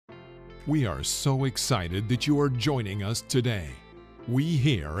We are so excited that you are joining us today. We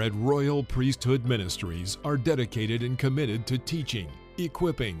here at Royal Priesthood Ministries are dedicated and committed to teaching,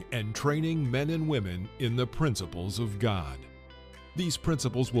 equipping, and training men and women in the principles of God. These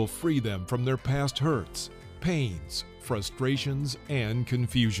principles will free them from their past hurts, pains, frustrations, and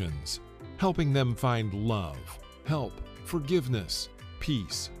confusions, helping them find love, help, forgiveness,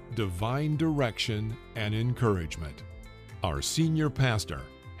 peace, divine direction, and encouragement. Our senior pastor,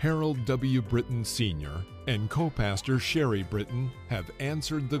 Harold W. Britton Sr., and co-pastor Sherry Britton have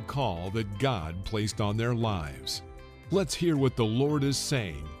answered the call that God placed on their lives. Let's hear what the Lord is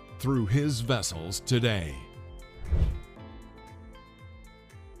saying through His vessels today.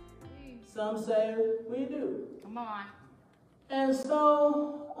 Some say we do. Come on. And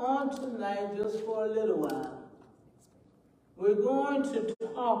so, on tonight, just for a little while, we're going to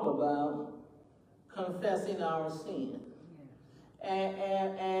talk about confessing our sin. And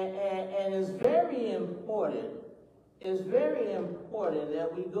it's very important. It's very important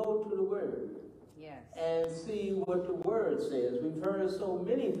that we go to the Word. Yes. And see what the Word says. We've heard so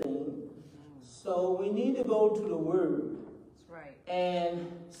many things, so we need to go to the Word. That's right.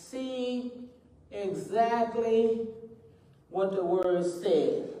 And see exactly what the Word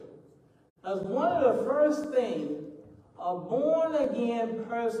says. Because one of the first things a born-again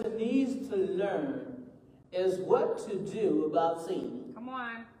person needs to learn is what to do about sin. Come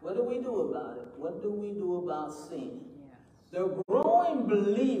on. What do we do about it? What do we do about sin? Yes. The growing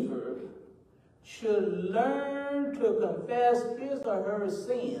believer should learn to confess his or her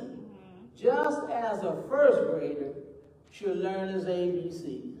sin, just as a first grader should learn his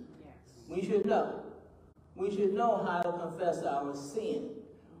ABC. Yes. We should know. We should know how to confess our sin.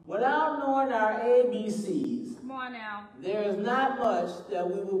 Without knowing our ABCs, come on now, there is not much that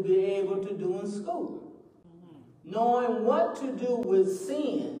we will be able to do in school. Knowing what to do with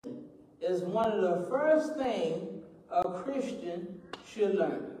sin is one of the first things a Christian should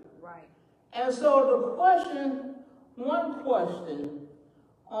learn. right. And so one question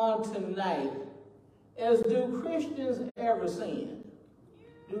on tonight is, do Christians ever sin?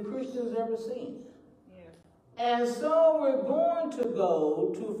 Do Christians ever sin? Yeah. And so we're going to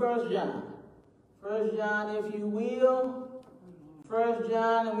go to 1 John. 1 John, if you will. 1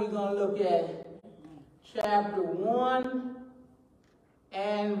 John, and we're going to look at chapter 1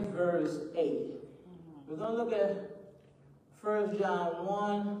 and verse 8. We're going to look at 1 John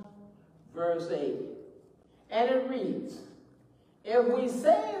 1, verse 8. And it reads, if we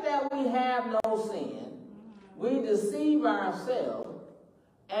say that we have no sin, we deceive ourselves,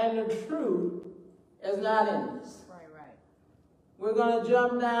 and the truth is not in us. Right, right. We're going to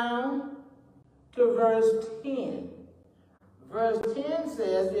jump down to verse 10. Verse 10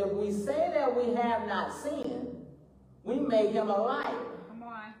 says, if we say that we have not sinned, we make him a liar. Come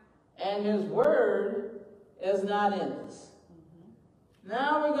on. And his word is not in us.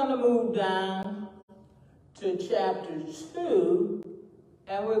 Now we're going to move down to chapter 2,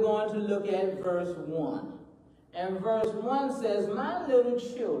 and we're going to look at verse 1. And verse 1 says, my little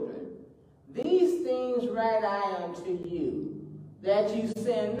children, these things write I unto you, that you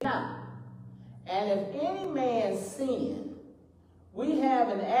sin not. And if any man sin, we have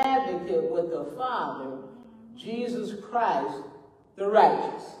an advocate with the Father, Jesus Christ, the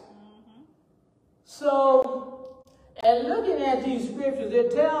righteous. So, and looking at these scriptures,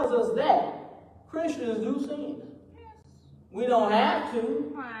 it tells us that Christians do sin. We don't have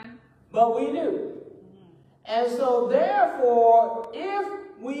to, but we do. And so, therefore, if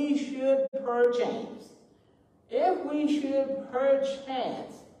we should perchance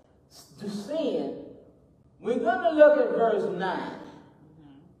to sin, we're going to look at verse 9.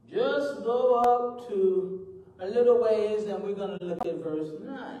 Just go up to a little ways, and we're going to look at verse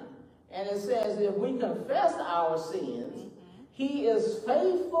 9. And it says, if we confess our sins, he is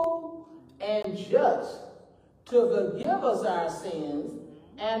faithful and just to forgive us our sins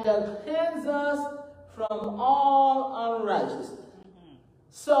and to cleanse us from all unrighteousness.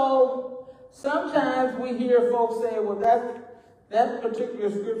 So sometimes we hear folks say, well, that particular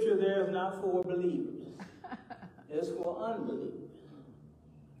scripture there is not for believers. It's for unbelievers.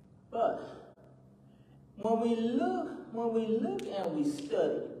 But when we look and we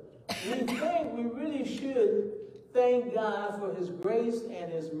study, we really should thank God for his grace and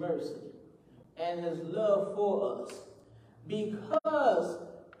his mercy and his love for us, because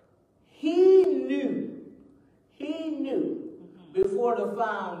he knew before the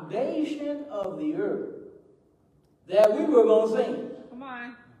foundation of the earth that we were going to sin. Come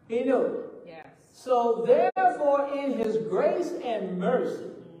on. He knew it. Yes. So therefore, in his grace and mercy,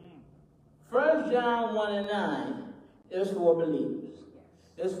 1 John 1 and 9 is for believers.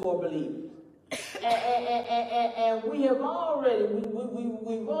 It's for believers. And we have already,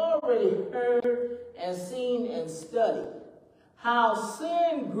 we've already heard and seen and studied how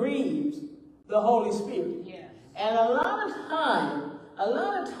sin grieves the Holy Spirit. Yes. And a lot of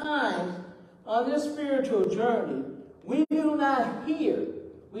times on this spiritual journey, we do not hear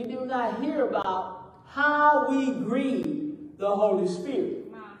about how we grieve the Holy Spirit.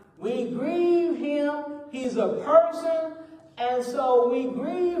 We grieve him. He's a person. And so we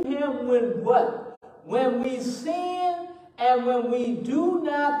grieve him when what? When we sin and when we do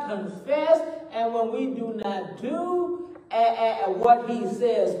not confess and when we do not do what he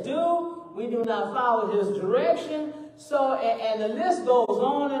says do, we do not follow his direction. So, and the list goes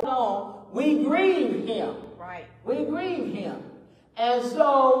on and on. We grieve him. Right. We grieve him. And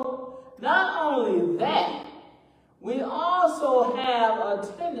so, not only that, we also have a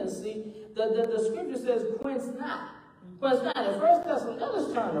tendency, the scripture says, quench not. Quench not. In 1 Thessalonians, let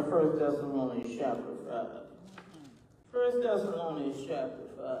us turn to 1 Thessalonians chapter 5. 1 Thessalonians chapter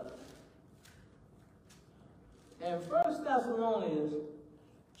 5. And 1 Thessalonians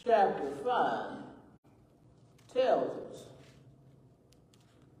chapter 5 tells us,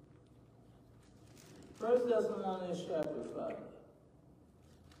 1 Thessalonians chapter 5,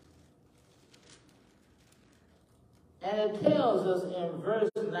 and it tells us in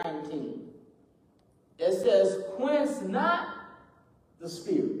verse 19, it says, quench not the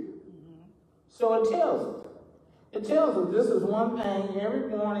spirit. So it tells us. It tells us this is one thing every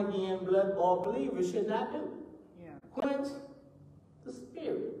born again, blood-bought believer should not do. Yeah. Quench the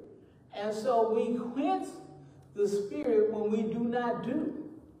spirit. And so we quench the spirit when we do not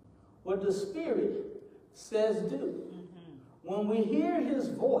do what the spirit says do. When we hear his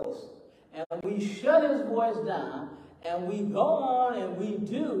voice and we shut his voice down and we go on and we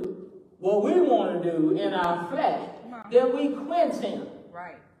do what we want to do in our flesh, then we quench him.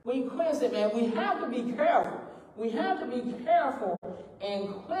 Right. We quench him, and we have to be careful. We have to be careful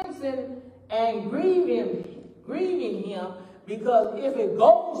in quenching and grieving him, because if it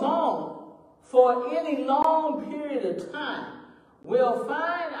goes on for any long period of time, we'll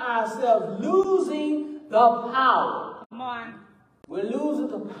find ourselves losing the power. Come on. We're losing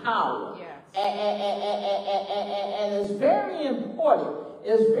the power. Yes. And it's very important.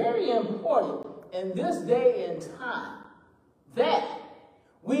 It's very important in this day and time that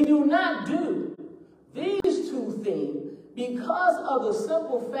we do not do these two things, because of the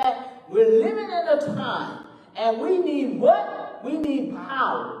simple fact we're living in a time and we need what? We need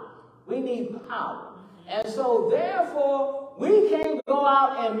power. We need power. And so therefore we can't go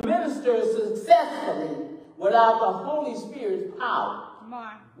out and minister successfully without the Holy Spirit's power. Come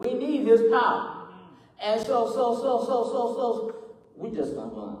on. We need his power. And so we just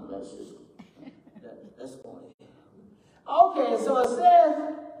don't go on. Let's go on. Okay, so it says,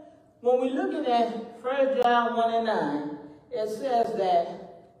 when we're looking at 1 John 1 and 9, it says that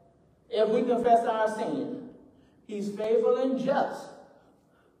if we confess our sin, he's faithful and just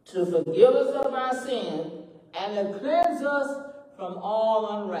to forgive us of our sin and to cleanse us from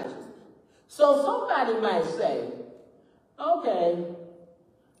all unrighteousness. So somebody might say, okay,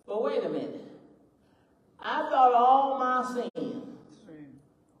 but wait a minute. I thought all my sins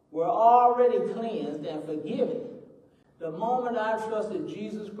were already cleansed and forgiven the moment I trusted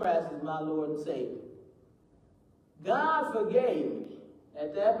Jesus Christ as my Lord and Savior. God forgave me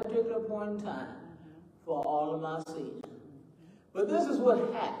at that particular point in time for all of my sins. But this is what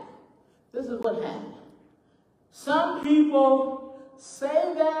happened. This is what happened. Some people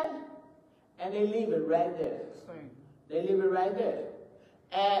say that and they leave it right there. They leave it right there.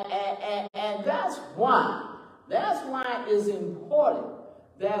 And that's why it's important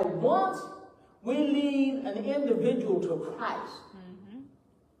that once we lead an individual to Christ,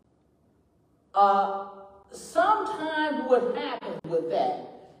 sometimes what happens with that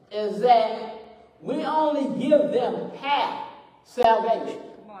is that we only give them half salvation.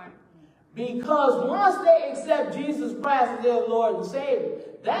 Because once they accept Jesus Christ as their Lord and Savior,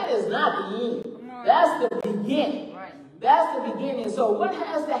 that is not the end. That's the beginning. That's the beginning. So what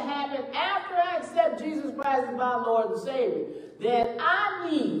has to happen after I accept Jesus Christ as my Lord and Savior? Then I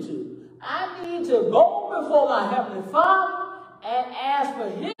need to go before my Heavenly Father and ask for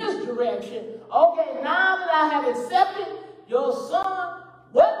his direction. Okay, now that I have accepted your Son,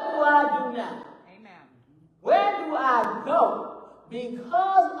 what do I do now? Amen. Where do I go?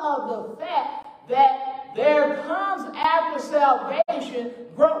 Because of the fact that there comes after salvation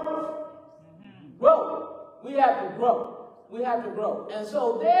growth. Growth. We have to grow. We have to grow. And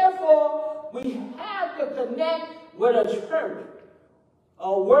so therefore, we have to connect with a church,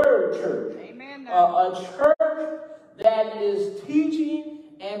 a word church. Amen. A church that is teaching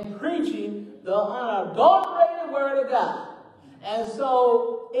preaching the unadulterated Word of God. And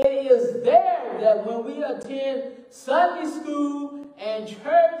so it is there that when we attend Sunday school and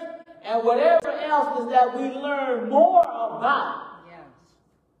church and whatever else is that we learn more about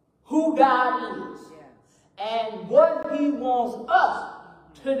who God is and what He wants us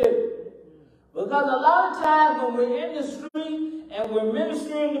to do. Because a lot of times when we're in the street and we're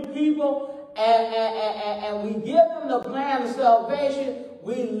ministering to people and we give them the plan of salvation,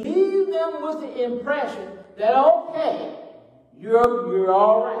 we leave them with the impression that, okay, you're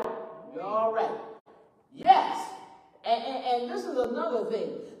all right. You're all right. Yes. And this is another thing.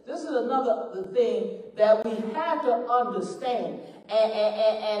 This is another thing that we have to understand.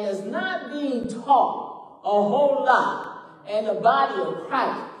 And it's not being taught a whole lot in the body of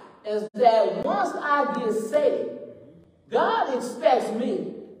Christ. Is that once I get saved, God expects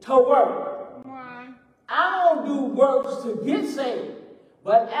me to work. I don't do works to get saved.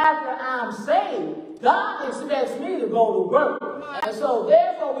 But after I'm saved, God expects me to go to work. And so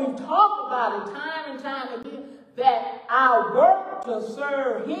therefore we've talked about it time and time again that I work to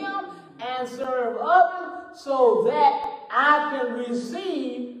serve Him and serve others so that I can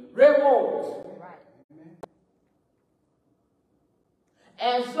receive rewards.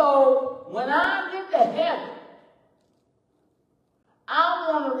 And so when I get to heaven, I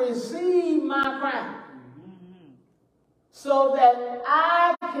want to receive my crown so that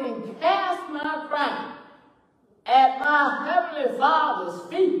I can cast my crown at my Heavenly Father's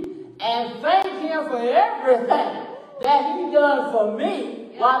feet and thank Him for everything that He done for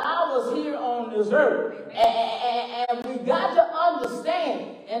me while I was here on this earth. And we got to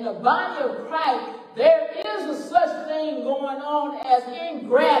understand in the body of Christ, there is a such thing going on as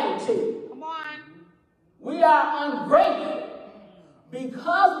ingratitude. Come on. We are ungrateful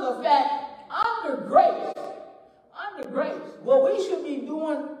because of the fact under grace, what we should be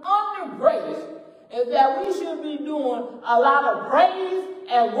doing under grace is that we should be doing a lot of praise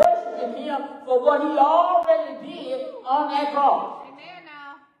and worshiping Him for what He already did on that cross. Amen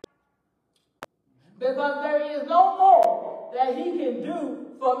now. Because there is no more that He can do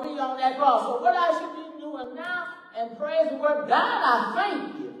for me on that cross. So what I should be doing now and praise the Word, God, I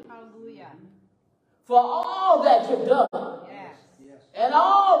thank You. Hallelujah. For all that You've done. Yes. And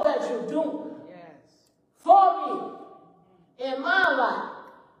all that You're doing. Yes. For me. In my life.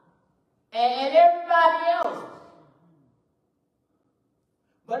 And everybody else.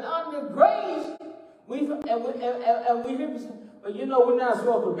 But under grace, we hear, but you know we're not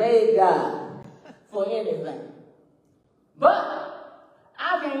supposed to beg God for anything. But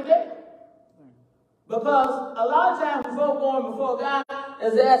I can't take it. Because a lot of times before going before God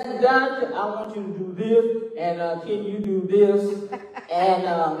is asking God, I want You to do this, and can You do this, and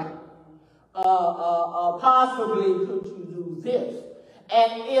possibly could You do this.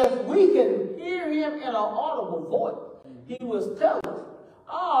 And if we can hear Him in an audible voice, He was telling us,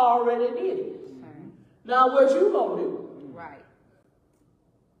 I already did it. Now what you gonna do? Right.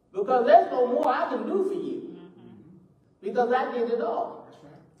 Because there's no more I can do for you. Because I did it all.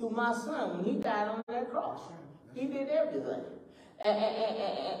 Through my Son when He died on that cross. He did everything.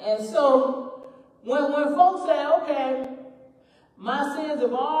 And so when folks say, okay, my sins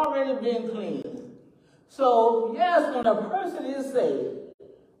have already been cleansed. So yes, when a person is saved,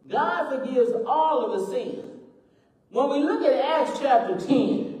 God forgives all of the sins. When we look at Acts chapter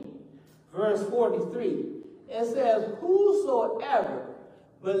 10, verse 43, it says, whosoever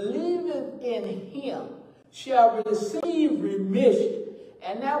believeth in Him shall receive remission.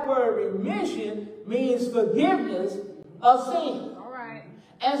 And that word remission means forgiveness of sin. All right.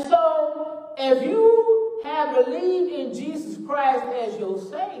 And so if you have believed in Jesus Christ as your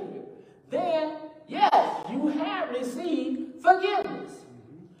Savior, then yes, you have received forgiveness.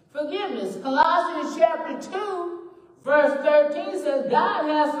 Forgiveness. Colossians chapter 2, verse 13 says, God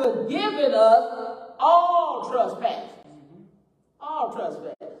has forgiven us all trespasses. All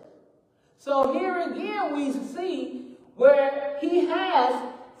trespasses. So here again we see where He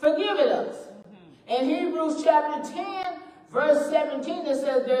has forgiven us. In Hebrews chapter 10, verse 17, it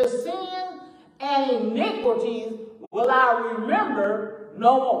says, their sins and iniquities will I remember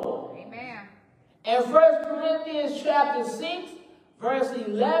no more. Amen. In 1 Corinthians chapter 6, verse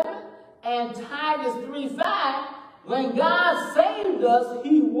 11, and Titus 3:5, when God saved us,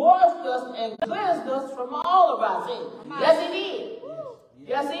 He washed us and cleansed us from all of our sins. Yes, He did.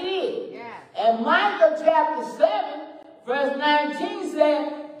 Yes, He did. Yeah. And Micah chapter 7, verse 19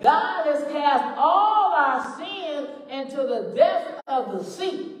 said, God has cast all our sins into the depths of the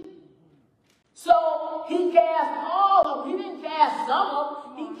sea. So He cast all of them. He didn't cast some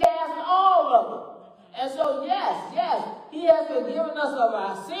of them. He cast all of them. And so, yes, He has forgiven us of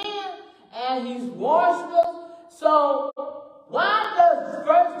our sins. and he's washed us. So why does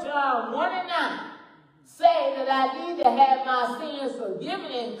 1 John 1 and 9 say that I need to have my sins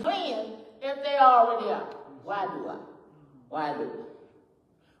forgiven and cleansed if they already are? Why do I? Why do I?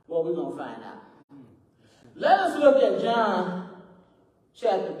 Well, we're going to find out. Let us look at John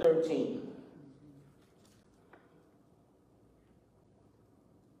chapter 13.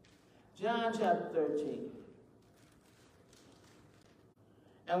 John chapter 13.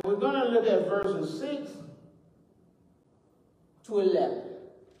 And we're going to look at verses 6 to 11.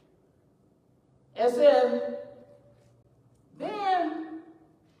 It says, Then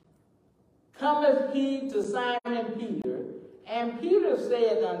cometh he to Simon Peter, and Peter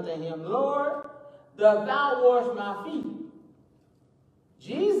said unto him, Lord, dost thou wash my feet?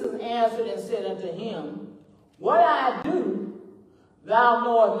 Jesus answered and said unto him, What I do, thou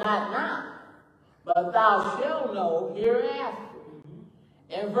knowest not now, but thou shalt know hereafter.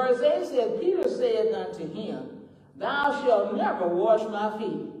 And verse 8 says, Peter said unto him, Thou shalt never wash my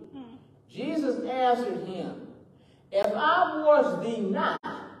feet. Jesus answered him, If I wash thee not,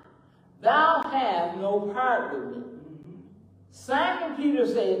 thou hast no part with me. Simon Peter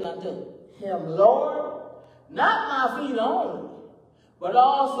said unto him, Lord, not my feet only, but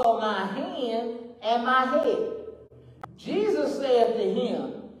also my hand and my head. Jesus said to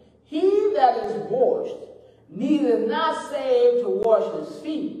him, He that is washed neither not saved to wash his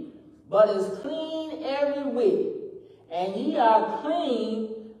feet, but is clean every whit. And ye are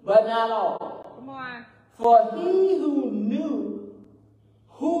clean, but not all. Come on. For he who knew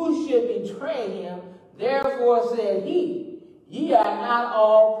who should betray him, therefore said he, Ye are not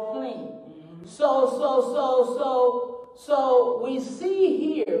all clean. So we see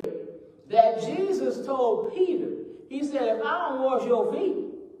here that Jesus told Peter, he said, if I don't wash your feet,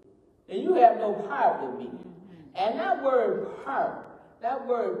 then you have no part with me. And that word part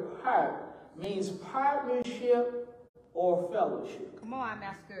means partnership or fellowship. Come on,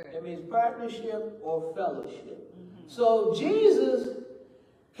 that's good. It means partnership or fellowship. So Jesus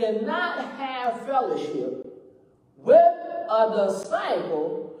cannot have fellowship with a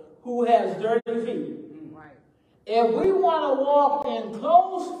disciple who has dirty feet. Right. If we want to walk in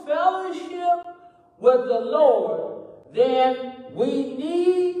close fellowship with the Lord, then we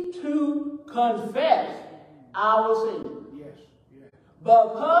need to confess our sin. Yes, yes.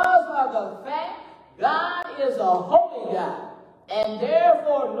 Because of the fact God is a holy God, and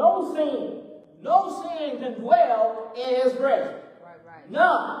therefore no sin can dwell in his presence. Right.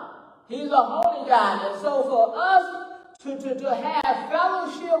 None. He's a holy God. And so for us to have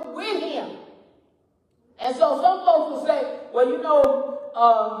fellowship with him. And so some folks will say, well, you know,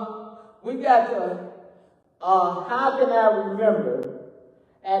 we got to, how can I remember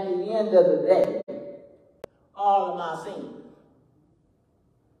at the end of the day all of my sins?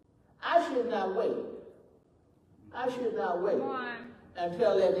 I should not wait. Come on.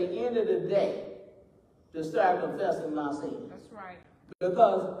 Until at the end of the day to start confessing my sins. That's right.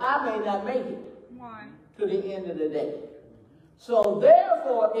 Because I may not make it Come on. to the end of the day. So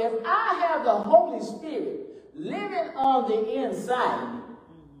therefore, if I have the Holy Spirit living on the inside of me,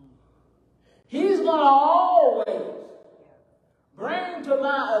 he's going to always bring to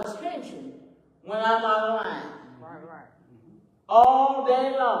my attention when I'm out of line. Right. All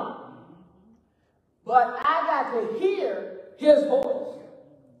day long. But I got to hear his voice.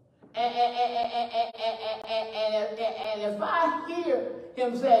 And if I hear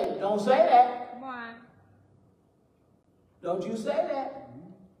him say, don't say that. Come on. Don't you say that.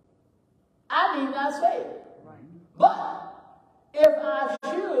 I need not say it. Right. But if I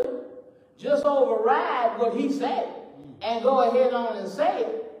should just override what he said and go ahead on and say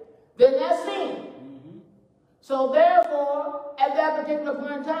it, then that's sin. So therefore, at that particular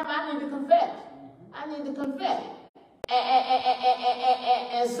point in time, I need to confess.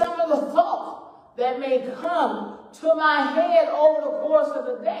 And some of the thoughts that may come to my head over the course of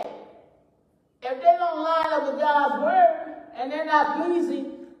the day, if they don't line up with God's word and they're not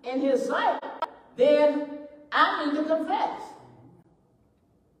pleasing in his sight, then I need to confess.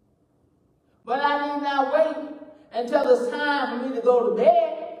 But I need not wait until it's time for me to go to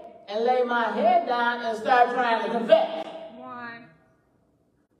bed and lay my head down and start trying to confess. Come on.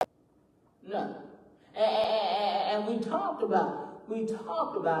 No. And we talked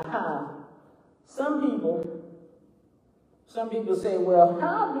about how some people say, well,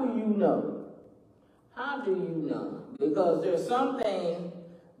 how do you know? How do you know? Because there's some things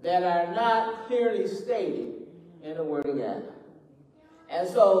that are not clearly stated in the Word of God. And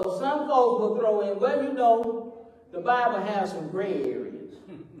so some folks will throw in, well, you know, the Bible has some gray areas.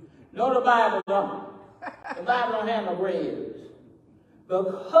 No, the Bible don't. The Bible don't have no gray areas.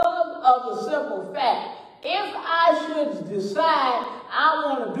 Because of the simple fact, if I should decide I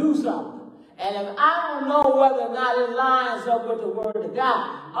want to do something, and if I don't know whether or not it lines up with the Word of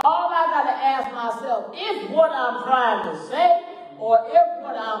God, all I got to ask myself, if what I'm trying to say, or if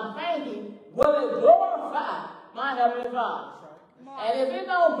what I'm thinking, will it glorify my Heavenly Father? And if it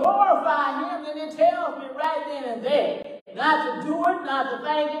don't glorify Him, then it tells me right then and there not to do it, not to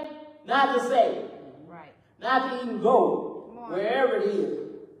think it, not to say it, right, not to even go wherever it is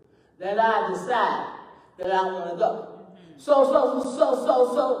that I decide that I want to go. So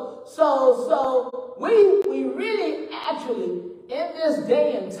we really actually, in this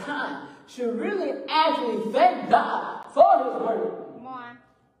day and time, should really actually thank God for His Word. Come on.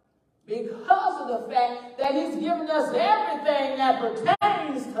 Because of the fact that He's given us everything that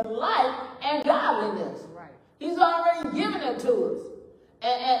pertains to life and godliness. Right. He's already given it to us.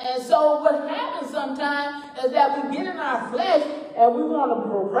 And so what happens sometimes is that we get in our flesh and we want to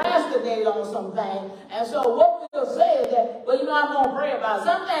procrastinate on something. And so what we'll say is that, well, I'm going to pray about it.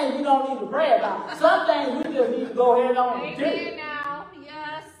 Some things we don't need to pray about. Some things we just need to go ahead on and do. Amen now.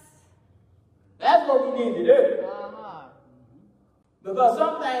 Yes. That's what we need to do. Because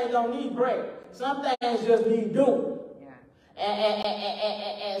some things don't need prayer. Some things just need doing. Yeah.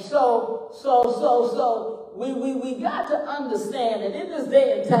 And so we got to understand that in this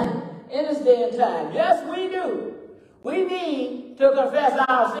day and time, yes, we do. We need to confess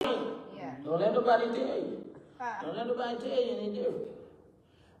our sin. Yeah. Don't let nobody tell you. Don't let nobody tell you any different.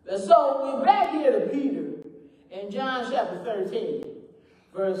 And so we're back here to Peter in John chapter 13,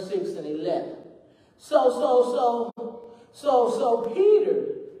 verse 6 and 11. So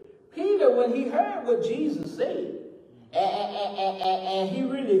Peter, when he heard what Jesus said, and he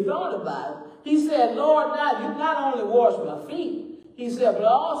really thought about it, he said, Lord, now you not only wash my feet, he said, but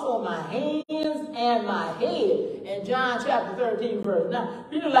also my hands and my head. In John chapter 13, verse 9,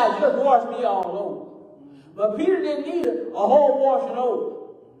 Peter like, just wash me all over. But Peter didn't need a whole washing over.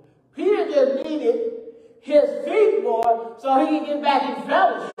 Peter just needed his feet, Lord, so he could get back in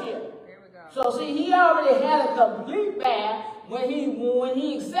fellowship. So see, he already had a complete bath when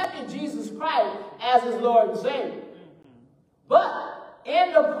he accepted Jesus Christ as his Lord and Savior. But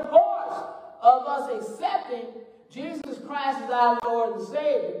in the course of us accepting Jesus Christ as our Lord and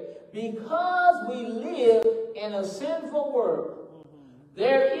Savior, because we live in a sinful world,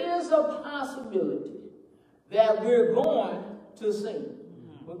 there is a possibility that we're going to sin.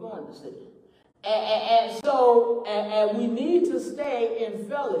 We're going to sin. And we need to stay in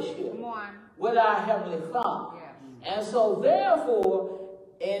fellowship with our Heavenly Father. Yeah. And so therefore,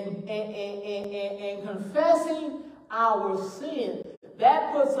 in confessing our sin,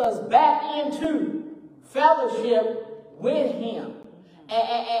 that puts us back into fellowship with Him.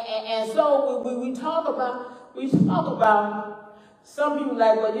 And so we talk about some people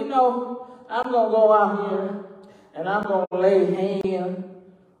like, well, I'm going to go out here and I'm going to lay hands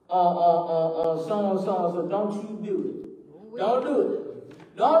on so don't you do it. Don't do it.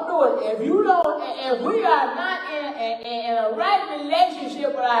 Don't do it. If we are not in a right relationship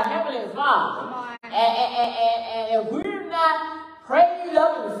with our Heavenly Father, and if we're not prayed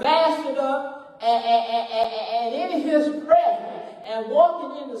up and fasted up and in His presence and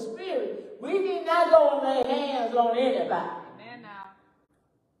walking in the Spirit, we need not go and lay hands on anybody.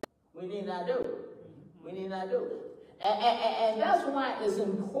 We need not do it. We need not do it. And that's why it's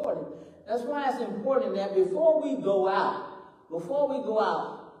important. That's why it's important that before we go out,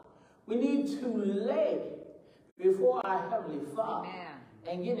 we need to lay before our Heavenly Father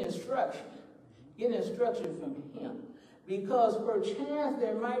and get instruction from Him. Because perchance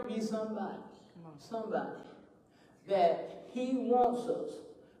there might be somebody that He wants us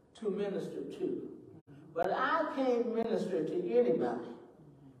to minister to. But I can't minister to anybody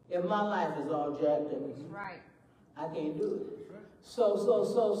if my life is all jacked up. Right. I can't do it.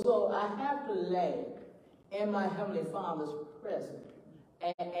 So I have to lay in my Heavenly Father's presence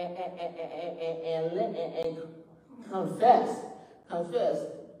and confess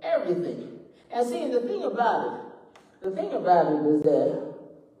everything. And see, the thing about it is that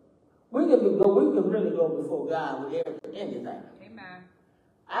we can really go before God with anything. Amen.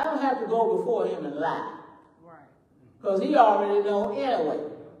 I don't have to go before Him and lie. Right. Because He already knows anyway.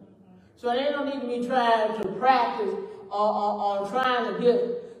 So they don't need to be trying to practice on trying to get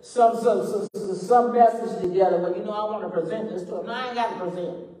some message together. But I want to present this to Him. No, I ain't got to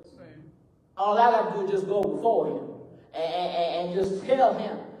present it. All I got to do is just go before Him and just tell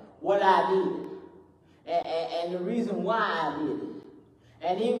Him what I did and the reason why I did it.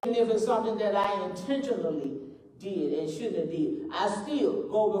 And even if it's something that I intentionally did and shouldn't have did, I still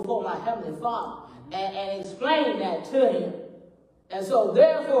go before my Heavenly Father and explain that to Him. And so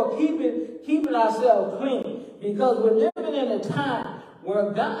therefore keeping ourselves clean, because we're living in a time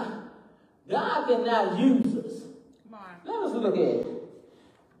where God cannot use us. Come on. Let us look at it.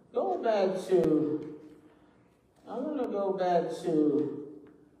 Go back to, I want to go back to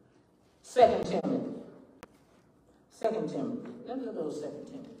 2 Timothy. 2 Timothy. Let's go to 2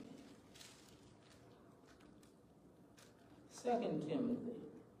 Timothy. 2 Timothy.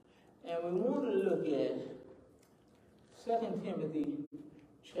 And we want to look at 2 Timothy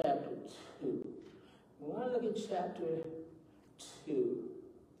chapter 2. We want to look at chapter 2.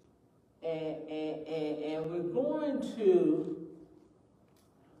 And we're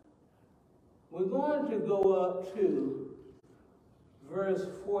going to go up to verse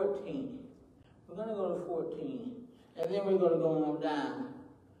 14. We're going to go to 14. And then we're going to go on down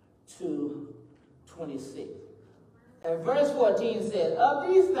to 26. And verse 14 says, of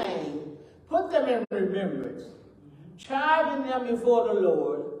these things, put them in remembrance, charging them before the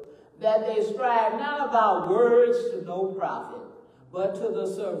Lord, that they strive not about words to no profit, but to the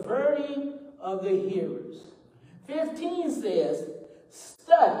subverting of the hearers. 15 says,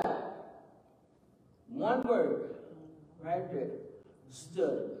 study. One word, right there,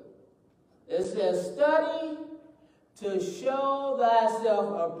 study. It says, study to show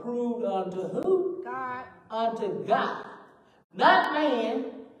thyself approved unto who? God. Unto God. Not man,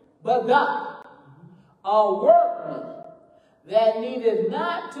 but God. A workman that needeth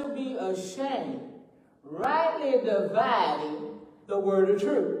not to be ashamed, rightly dividing the word of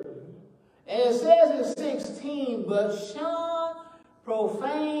truth. And it says in 16, but shun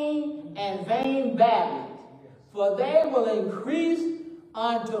profane and vain babblings, for they will increase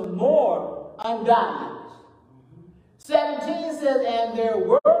unto more ungodliness. 17 says, and their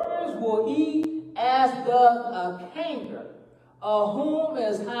words will eat as doth a canker, of whom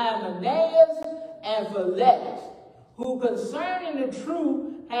is Hymenaeus and Philetus, who concerning the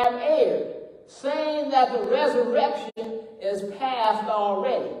truth have erred, saying that the resurrection is past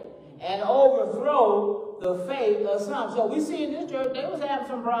already, and overthrow the faith of some. So we see in this church, they was having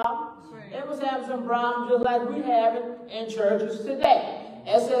some problems. They was having some problems just like we have it in churches today.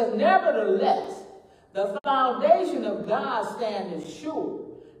 It says, nevertheless, the foundation of God standeth sure,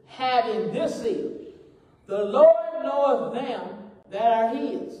 having this seal. The Lord knoweth them that are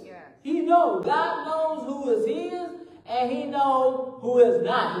his. Yes. He knows. God knows who is his, and he knows who is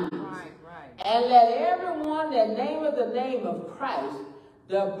not his. Right. And let everyone that nameth the name of Christ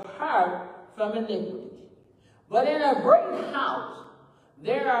depart from iniquity. But in a great house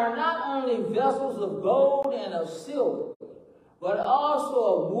there are not only vessels of gold and of silver, but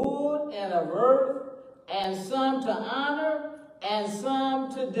also of wood and of earth, and some to honor and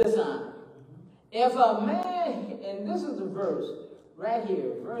some to dishonor. If a man, and this is the verse right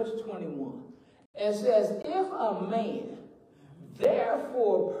here, verse 21, it says, if a man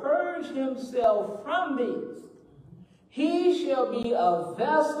therefore purge himself from these, he shall be a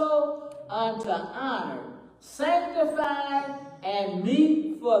vessel unto honor, sanctified and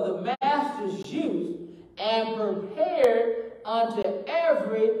meet for the master's use, and prepared unto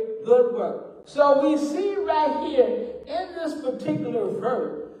every good work. So we see right here in this particular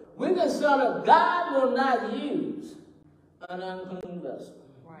verse, we can say that God will not use an unclean vessel.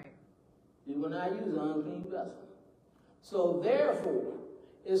 Right. He will not use an unclean vessel. So therefore,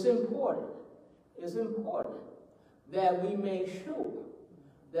 it's important that we make sure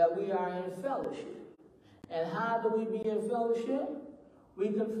that we are in fellowship. And how do we be in fellowship? We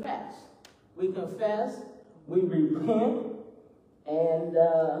confess. We confess, we repent, and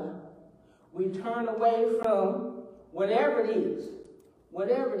we turn away from whatever it is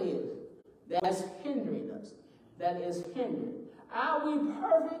that's hindering us, that is hindering. Are we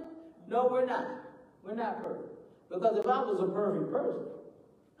perfect? No, we're not. We're not perfect. Because if I was a perfect person,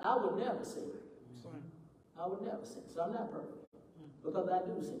 I would never sin. I would never sin. So I'm not perfect. Because I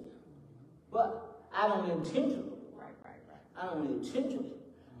do sin. But I don't intentionally. I don't intentionally.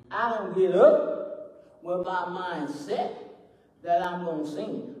 I don't get up with my mind set that I'm going to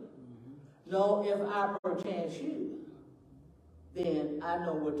sin. No, if I perchance should, then I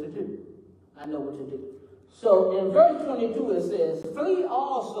know what to do. I know what to do. So in verse 22 it says, flee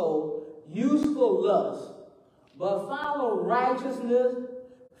also useful lust, but follow righteousness,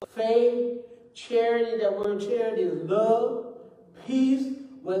 faith, charity. That word charity is love, peace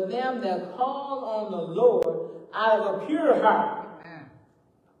with them that call on the Lord out of a pure heart. Amen.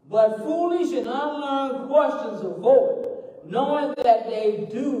 But foolish and unlearned questions avoid, knowing that they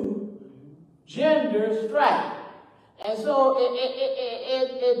do gender strife. And so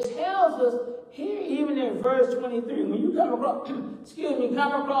it tells us here, even in verse 23, when you come across,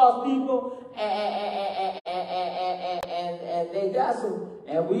 come across people and and they got some,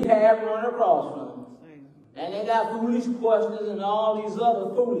 and we have run across from them. And they got foolish questions and all these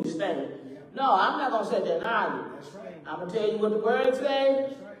other foolish things. No, I'm not going to sit there and argue. I'm going to tell you what the word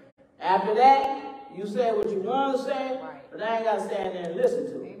says. After that, you say what you want to say, but I ain't got to stand there and listen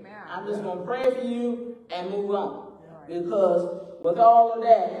to it. I'm just going to pray for you and move on. Because with all of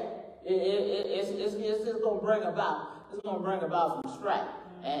that, it's just going to bring about some strife.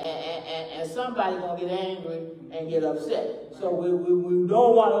 And somebody's going to get angry and get upset. So we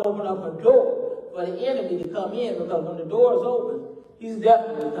don't want to open up a door for the enemy to come in, because when the door is open, he's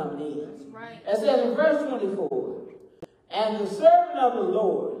definitely coming in. That's right. It says in verse 24, and the servant of the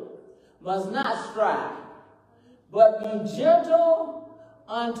Lord must not strive, but be gentle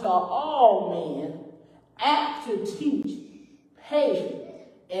unto all men, apt to teach, patient,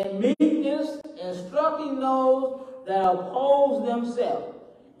 in meekness, instructing those that oppose themselves.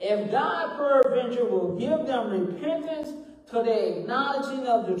 If God peradventure will give them repentance to the acknowledging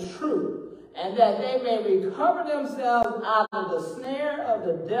of the truth, and that they may recover themselves out of the snare of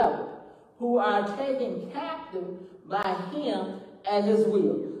the devil, who are taken captive by him at his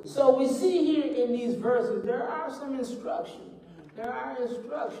will. So we see here in these verses, there are some instructions. There are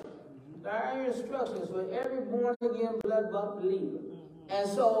instructions. There are instructions for every born-again, blood-bought believer. And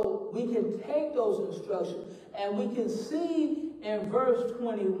so we can take those instructions, and we can see in verse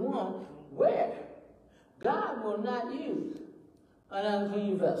 21 where God will not use an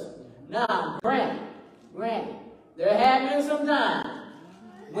unclean vessel. Now, granted, there have been some times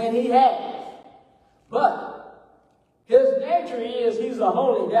when he has, but his nature is he's a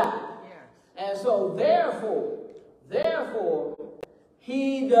holy God. And so therefore,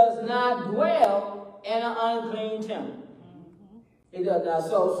 he does not dwell in an unclean temple. He does not.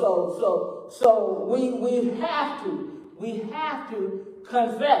 So we have to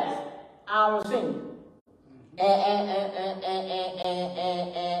confess our sin. And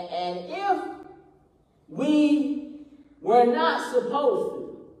if we were not supposed to,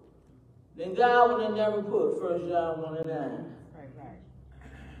 then God would have never put 1 John 1 and 9.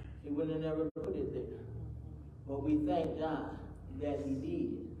 He would have never put it there. But we thank God that he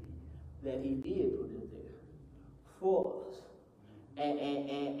did put it there for us.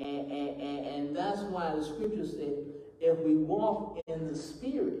 And that's why the scripture said, if we walk in the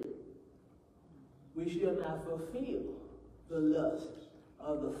Spirit, we shall not fulfill the lust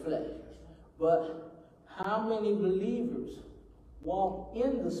of the flesh. But how many believers walk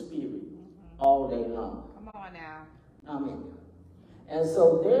in the Spirit all day long? Come on now. Amen. And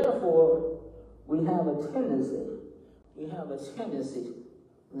so therefore, we have a tendency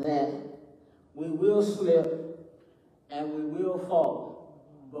that we will slip and we will fall,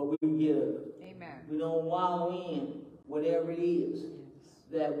 but we get up. Amen. We don't wallow in whatever it is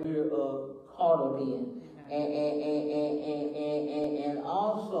that we're caught up in. And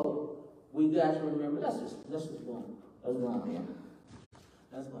also, we got to remember, let's just go on here.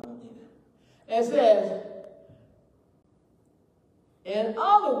 Let's go on here. It says, in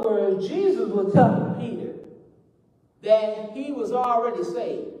other words, Jesus was telling Peter that he was already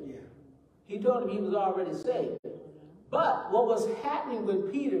saved. Yeah. He told him he was already saved. But what was happening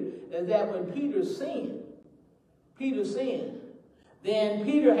with Peter is that when Peter sinned, then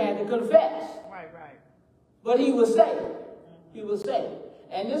Peter had to confess. Right. But he was saved. He was saved.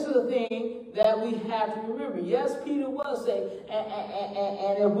 And this is the thing that we have to remember. Yes, Peter was saved.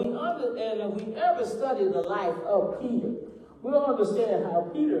 And if we ever study the life of Peter, we'll understand how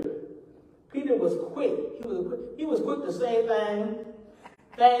Peter was quick. He was quick to say things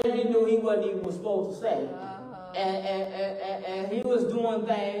he knew he wasn't even supposed to say. And he was doing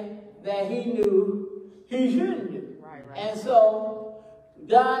things that he knew he shouldn't do. Right. And so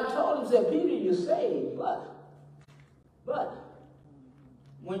God told him, said, Peter, you're saved, but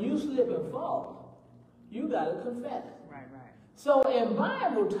when you slip and fall, you got to confess. Right. So in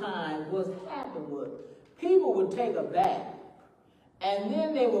Bible times, what's happened was people would take a bath, and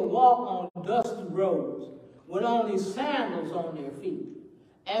then they would walk on dusty roads with only sandals on their feet.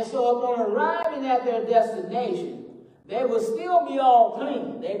 And so upon arriving at their destination, they would still be all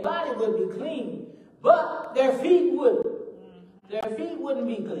clean. Their body would be clean, but their feet wouldn't. Their feet wouldn't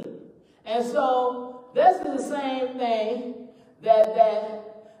be clean. And so this is the same thing that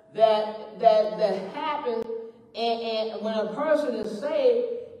happens when a person is saved.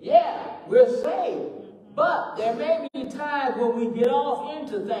 Yeah, we're saved. But there may be times when we get off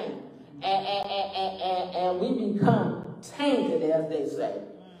into things and we become tainted, as they say.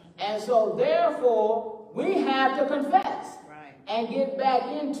 And so therefore, we have to confess and get back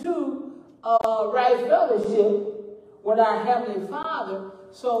into right fellowship with our Heavenly Father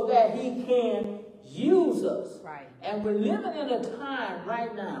so that He can use us. Right. And we're living in a time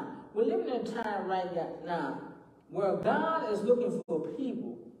right now. We're living in a time right now where God is looking for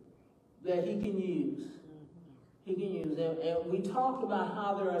people that he can use. He can use them. And we talked about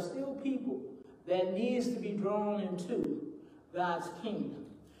how there are still people that needs to be drawn into God's kingdom.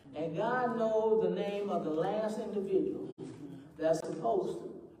 And God knows the name of the last individual that's supposed to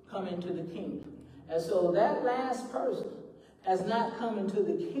come into the kingdom. And so that last person has not come into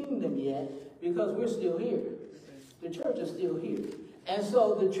the kingdom yet because we're still here. The church is still here. And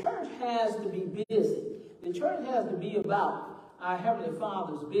so the church has to be busy. The church has to be about our Heavenly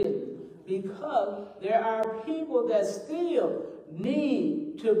Father's business because there are people that still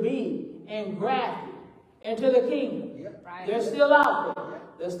need to be engrafted into the kingdom. Yep. Right. They're still out there.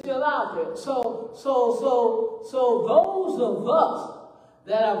 They're still out there. So those of us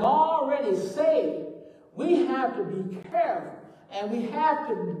that have already saved, we have to be careful. And we have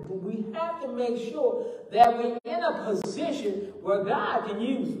to make sure that we're in a position where God can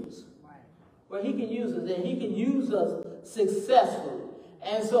use us. Right. Where he can use us, and he can use us successfully.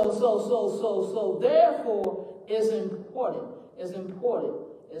 And so therefore it's important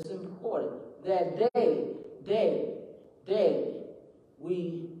that day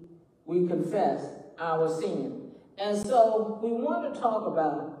we confess our sin. And so we want to talk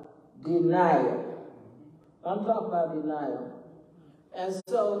about denial. I'm talking about denial. And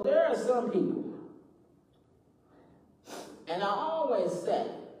so there are some people, and I always say,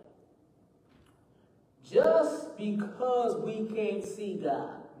 just because we can't see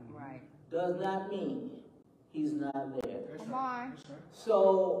God Right. does not mean he's not there. Come on.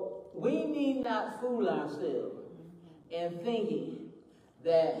 So we need not fool ourselves in thinking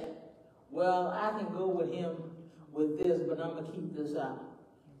that, well, I can go with him with this, but I'm going to keep this out.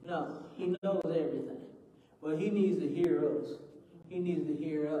 No, he knows everything. But he needs to hear us. He needs to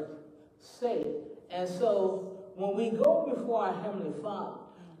hear us say it. And so when we go before our Heavenly Father,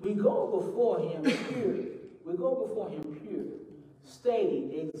 we go before him pure. We go before him pure,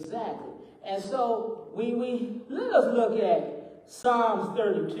 stating exactly. And so we let us look at Psalms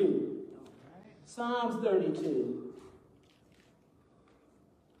 32. Psalms 32.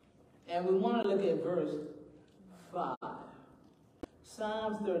 And we want to look at verse 5.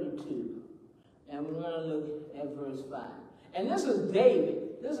 Psalms 32. And we want to look at verse 5. And this is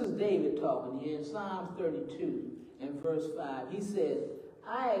David. This is David talking here in Psalms 32 and verse 5. He says,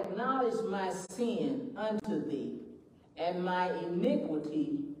 I acknowledge my sin unto thee, and my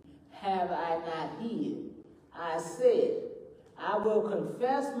iniquity have I not hid. I said, I will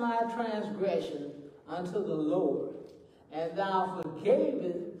confess my transgression unto the Lord, and thou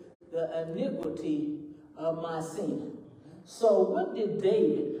forgavest the iniquity of my sin. So what did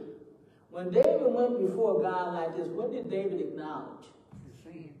David, when David went before God like this, what did David acknowledge?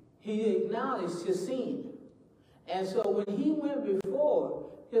 He acknowledged his sin. And so when he went before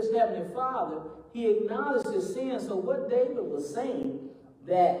his Heavenly Father, he acknowledged his sin. So what David was saying,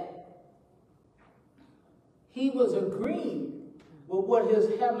 that he was agreeing with what his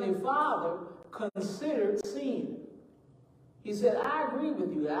Heavenly Father considered sin. He said, I agree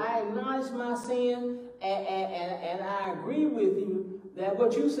with you. I acknowledge my sin, and I agree with you that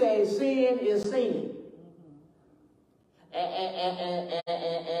what you say sin is sin.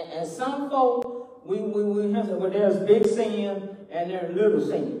 And some folk, we have to say, well, there's big sin and there's little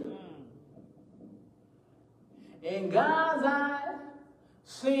sin. In God's eyes,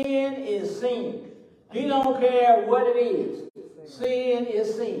 sin is sin. He don't care what it is. Sin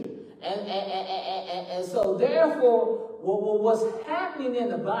is sin. And so therefore, what's happening in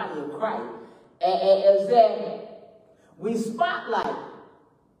the body of Christ is that we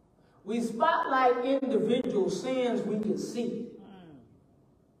spotlight individual sins we can see.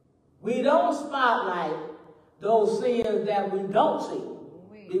 We don't spotlight those sins that we don't see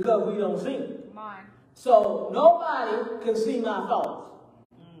because we don't see them. So nobody can see my thoughts.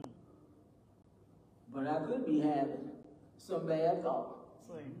 But I could be having some bad thoughts.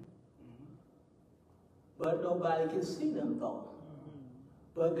 But nobody can see them thoughts.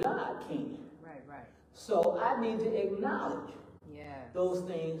 But God can. Right. So I need to acknowledge those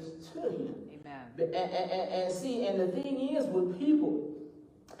things to him. Amen. And see, and the thing is with people,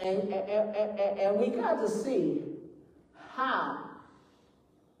 and we got to see how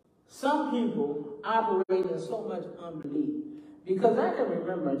some people operate in so much unbelief. Because I can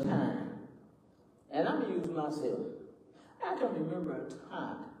remember a time, and I'm going to use myself, I can remember a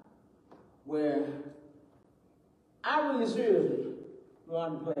time where I really seriously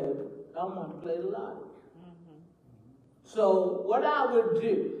wanted to play the lottery. So what I would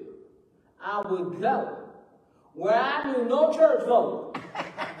do, I would go where I knew no church folk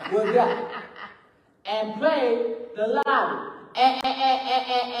would go. and play the lottery.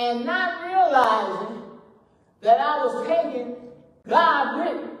 And not realizing that I was taking God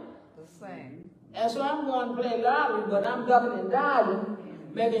with me. The same. And so I'm going to play lottery, but I'm ducking and dodging,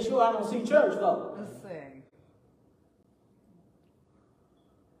 making sure I don't see church folks. The same.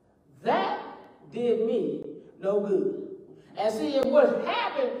 That did me no good. And see, what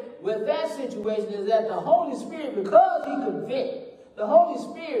happened with that situation is that the Holy Spirit, because he convict, the Holy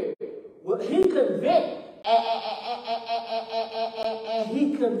Spirit, he convict, and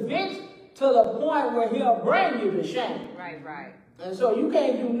he convicts to the point where he'll bring you to shame. Right, right. And so you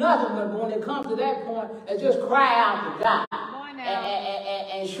can't do nothing, but when it comes to that point, it's just cry out to God.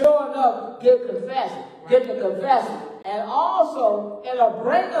 And sure enough, get confessing, get the confessing. And also, it'll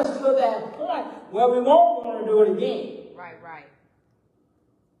bring us to that point where we won't want to do it again. Right, right.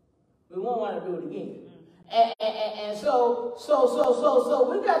 We won't want to do it again. And so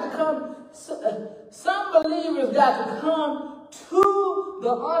we got to come, some believers got to come to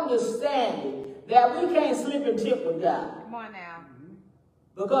the understanding that we can't slip and tip with God. Come on now.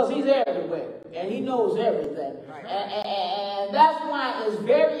 Because he's everywhere, and he knows everything. Right. And that's why it's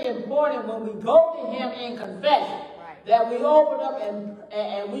very important when we go to him in confession, right, that we open up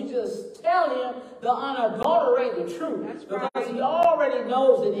and we just tell him the unadulterated truth. That's because right. he already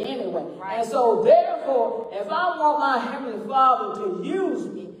knows it anyway. Right. And so therefore, if I want my Heavenly Father to use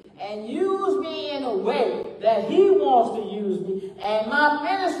me, and use me in a way that he wants to use me, and my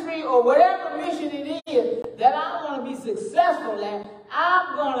ministry or whatever mission it is that I want to be successful at,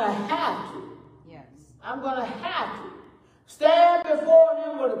 I'm going to have to. Yes. I'm going to have to stand before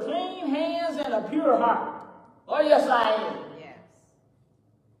him with clean hands and a pure heart. Oh, yes, I am. Yes.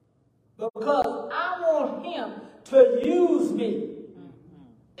 Because I want him to use me.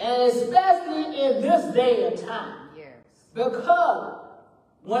 And especially in this day and time. Yes. Because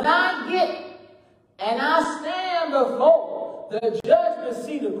when I get and I stand before the judgment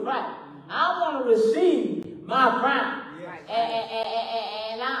seat of Christ, I want to receive my crown. Right.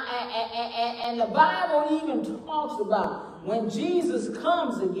 And the Bible even talks about when Jesus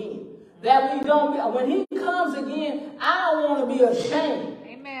comes again, that we don't, when he comes again, I don't want to be ashamed.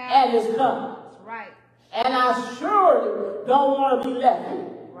 Amen. At his coming. That's right. And I surely don't want to be left here.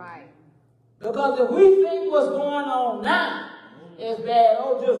 Right. Because if we think what's going on now is bad,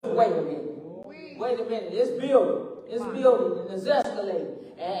 oh, just wait a minute. Wait a minute. It's building. It's building and it's escalating.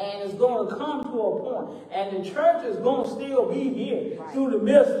 And it's going to come to a point. And the church is going to still be here through the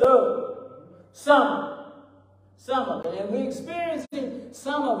midst of summer. Some of it. And we're experiencing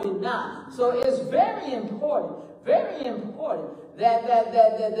some of it now. So it's very important that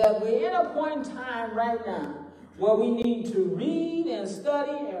we're in a point in time right now where we need to read and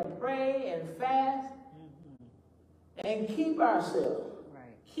study and pray and fast and keep ourselves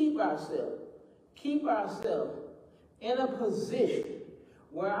in a position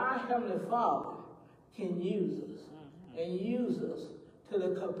where our Heavenly Father can use us and use us to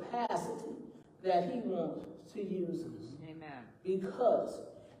the capacity that he wants to use us. Amen. Because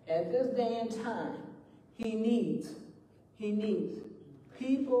at this day and time, he needs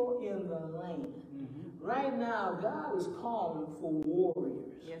people in the land. Right now, God is calling for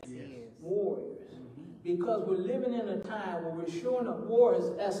warriors. Yes, he is. Warriors. Because we're living in a time where we're showing that war has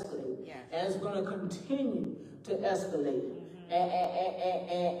escalated. Yes. And it's going to continue to escalate.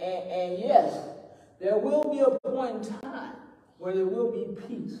 And yes, there will be a point in time where there will be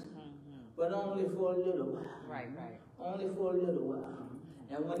peace. But only for a little while. Right, right. Only for a little while.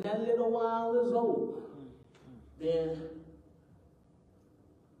 And when that little while is over, then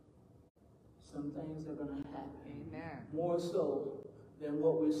some things are going to happen. Amen. More so than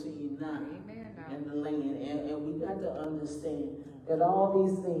what we're seeing now. Amen. In the land. And we got to understand that all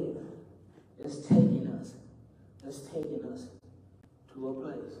these things is taking us to a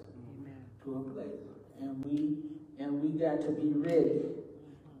place. Amen. To a place. And we got to be ready.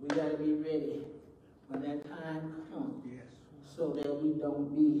 We got to be ready when that time comes. Yes. So that we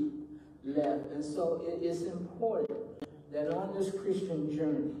don't be left. And so it's important that on this Christian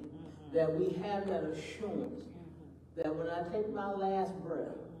journey that we have that assurance that when I take my last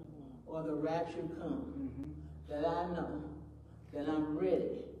breath or the rapture comes, that I know that I'm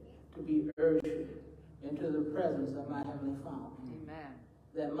ready to be ushered into the presence of my Heavenly Father. Amen.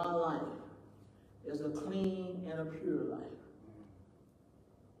 That my life is a clean and a pure life.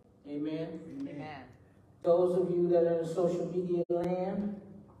 Amen? Amen. Those of you that are in social media land,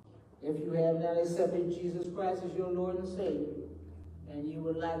 if you have not accepted Jesus Christ as your Lord and Savior, and you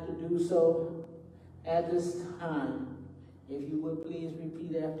would like to do so at this time, if you would please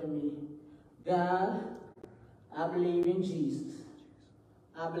repeat after me. God, I believe in Jesus.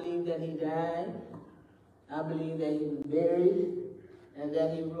 I believe that he died I believe that he was buried and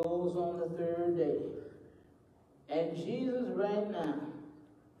that he rose on the third day. And Jesus, right now,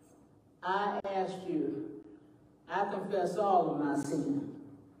 I ask you, I confess all of my sins,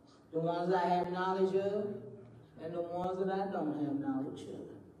 the ones I have knowledge of and the ones that I don't have knowledge of.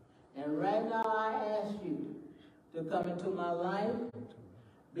 And right now I ask you to come into my life,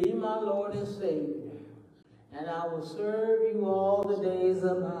 be my Lord and Savior, and I will serve you all the days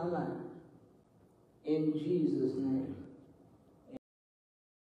of my life. In Jesus' name.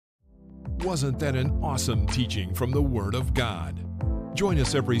 Wasn't that an awesome teaching from the Word of God? Join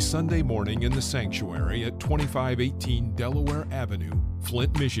us every Sunday morning in the sanctuary at 2518 Delaware Avenue,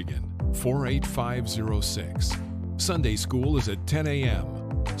 Flint, Michigan, 48506. Sunday school is at 10 a.m.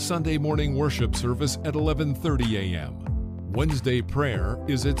 Sunday morning worship service at 11:30 a.m. Wednesday prayer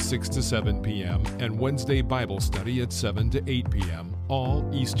is at 6 to 7 p.m. and Wednesday Bible study at 7 to 8 p.m., all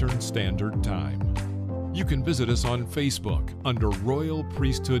Eastern Standard Time. You can visit us on Facebook under Royal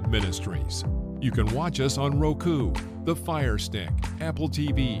Priesthood Ministries. You can watch us on Roku, the Fire Stick, Apple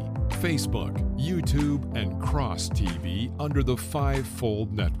TV, Facebook, YouTube, and Cross TV under the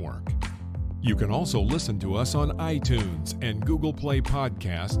Fivefold Network. You can also listen to us on iTunes and Google Play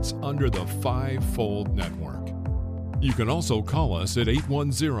Podcasts under the Fivefold Network. You can also call us at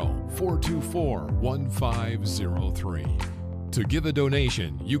 810-424-1503. To give a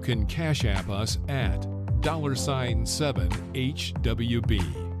donation, you can Cash App us at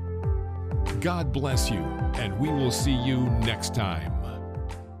 $7HWB. God bless you, and we will see you next time.